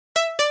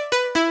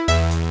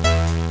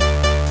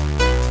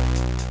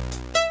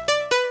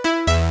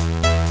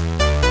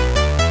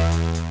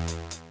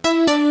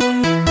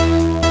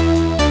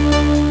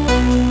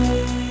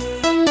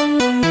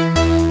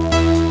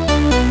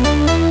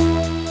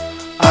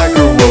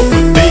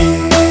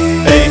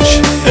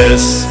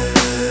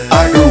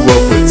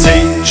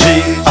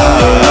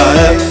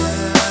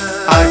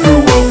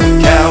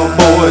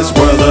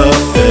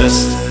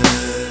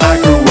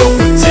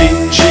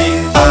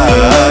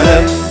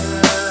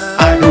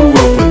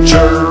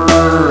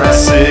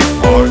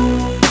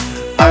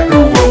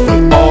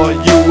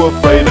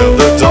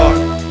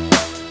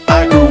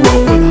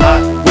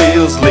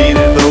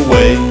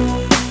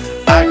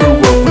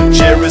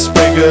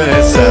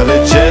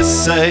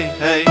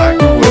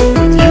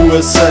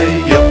USA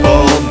up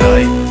all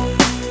night.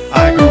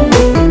 I grew up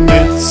with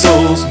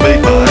pencils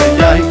made by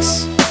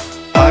Yikes.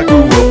 I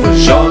grew up with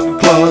Jean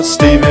Claude,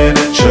 Stephen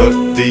and Chuck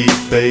D.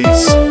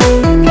 Bass,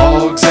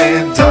 POGS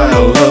and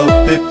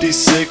dial-up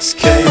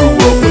 56K. Grew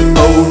up with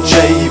OJ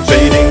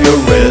evading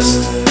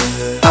arrest.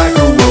 I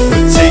grew up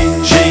with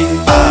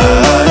TGIF.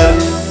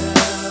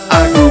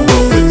 I grew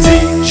up with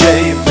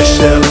DJ,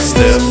 Michelle and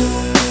Steph.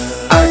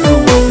 I grew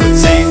up with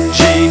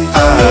TGIF.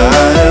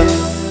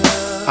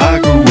 I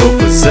grew up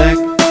with Zack,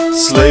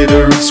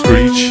 Slater and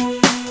Screech.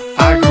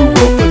 I grew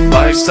up with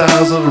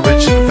lifestyles of the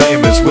rich and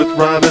famous with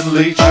Robin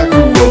Leach. I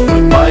grew up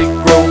with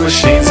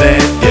MicroMachines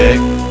and Gak.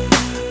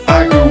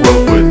 I grew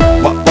up with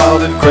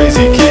wild and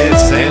crazy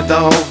kids and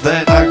all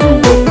that. I grew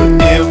up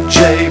with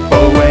MJ,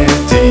 Bo and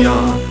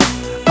Deion.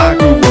 I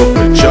grew up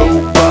with Joe,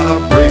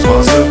 Bob, Briggs,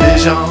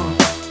 Jean.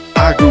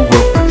 I grew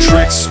up with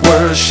Trix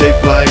were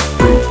shaped like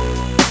fruit.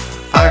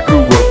 I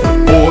grew up with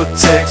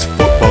Vortex,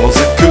 footballs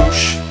and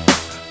Cooch.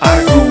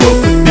 I grew up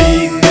with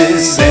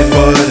Beavis and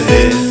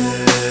Butthead.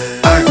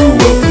 I grew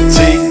up with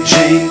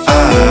TGIF.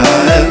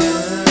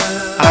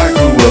 I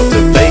grew up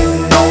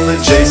debating on the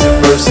Jason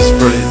versus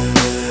Fred.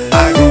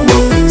 I grew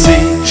up with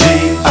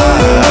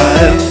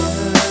TGIF.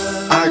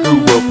 I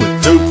grew up with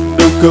Duke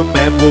Nukem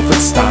and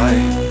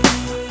Wolfenstein.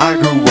 I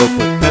grew up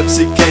with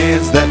Pepsi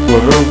cans that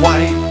were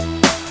white.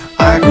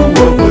 I grew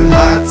up with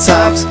high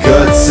tops,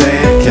 guts,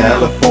 and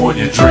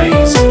California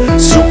dreams.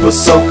 Super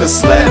soaker,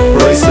 slap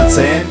bracelets,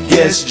 and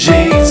Guess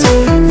jeans.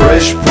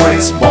 Fresh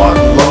Prince,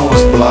 Martin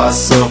Lawrence,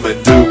 Blossom,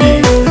 and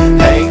Doogie.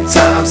 Hang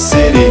time,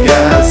 city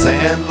guys,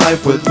 and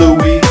life with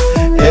Louie.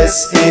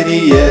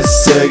 SNES,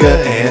 Sega,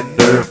 and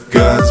Nerf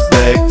guns.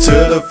 Back to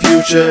the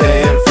Future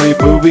and Free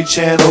Movie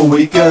Channel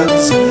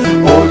weekends.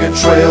 Oregon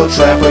Trail,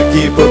 Trapper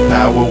Keeper,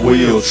 Power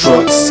Wheel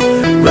trucks.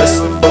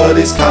 Wrestling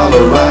buddies,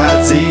 collar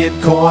rides, eating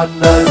corn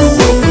nuts.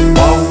 Grew up with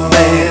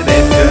Walkman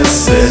and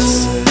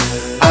cassettes.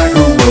 I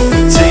grew up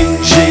with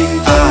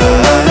TGIF.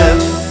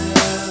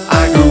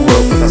 I grew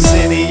up with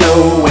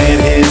Arsenio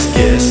and his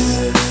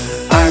guests.